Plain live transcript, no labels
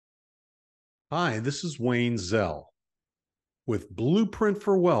Hi, this is Wayne Zell with Blueprint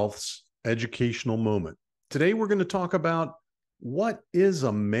for Wealth's Educational Moment. Today, we're going to talk about what is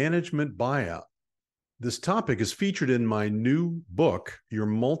a management buyout. This topic is featured in my new book, Your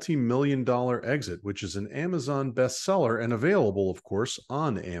Multi-Million Dollar Exit, which is an Amazon bestseller and available, of course,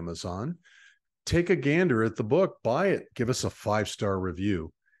 on Amazon. Take a gander at the book, buy it, give us a 5-star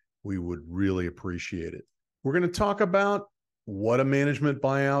review. We would really appreciate it. We're going to talk about what a management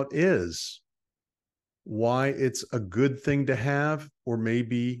buyout is, why it's a good thing to have or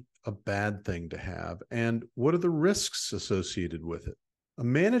maybe a bad thing to have, and what are the risks associated with it. A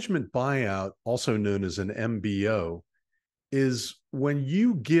management buyout, also known as an MBO, is when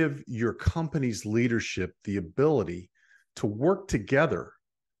you give your company's leadership the ability to work together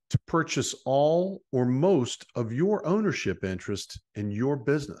to purchase all or most of your ownership interest in your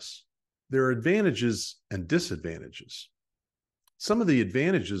business. There are advantages and disadvantages. Some of the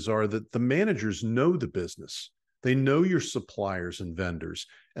advantages are that the managers know the business. They know your suppliers and vendors.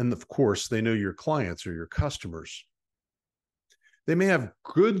 And of course, they know your clients or your customers. They may have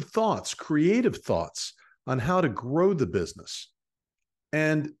good thoughts, creative thoughts on how to grow the business.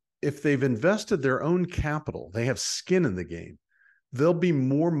 And if they've invested their own capital, they have skin in the game, they'll be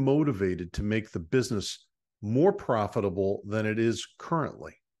more motivated to make the business more profitable than it is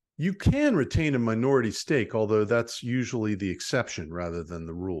currently. You can retain a minority stake, although that's usually the exception rather than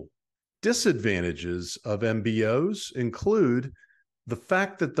the rule. Disadvantages of MBOs include the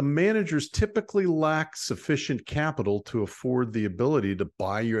fact that the managers typically lack sufficient capital to afford the ability to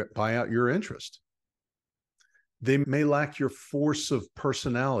buy out your interest. They may lack your force of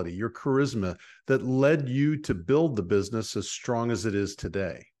personality, your charisma that led you to build the business as strong as it is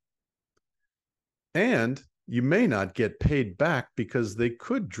today. And you may not get paid back because they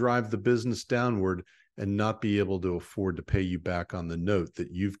could drive the business downward and not be able to afford to pay you back on the note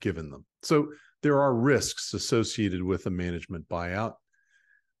that you've given them. So there are risks associated with a management buyout.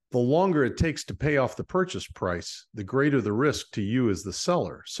 The longer it takes to pay off the purchase price, the greater the risk to you as the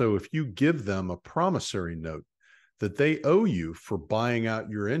seller. So if you give them a promissory note that they owe you for buying out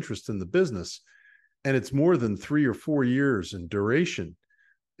your interest in the business, and it's more than 3 or 4 years in duration,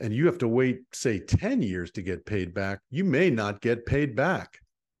 and you have to wait, say, 10 years to get paid back, you may not get paid back.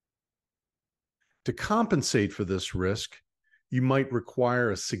 To compensate for this risk, you might require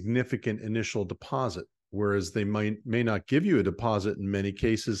a significant initial deposit, whereas they may not give you a deposit in many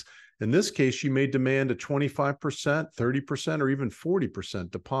cases. In this case, you may demand a 25%, 30%, or even 40%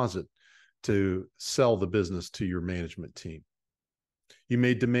 deposit to sell the business to your management team. You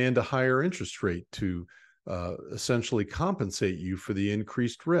may demand a higher interest rate to essentially compensate you for the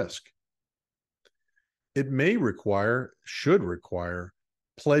increased risk. It may require, should require,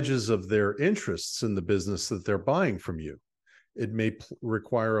 pledges of their interests in the business that they're buying from you. It may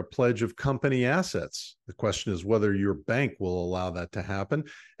require a pledge of company assets. The question is whether your bank will allow that to happen.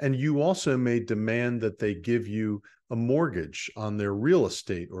 And you also may demand that they give you a mortgage on their real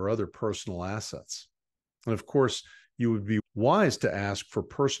estate or other personal assets. And of course, you would be wise to ask for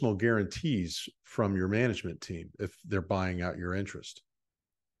personal guarantees from your management team if they're buying out your interest.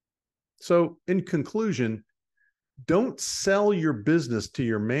 So in conclusion, don't sell your business to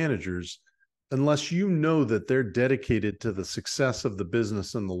your managers unless you know that they're dedicated to the success of the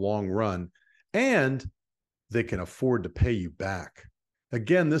business in the long run and they can afford to pay you back.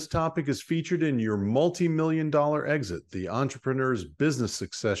 Again, this topic is featured in Your Multi-Million Dollar Exit, the Entrepreneur's Business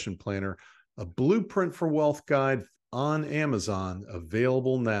Succession Planner, a Blueprint for Wealth guide on Amazon,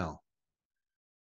 available now.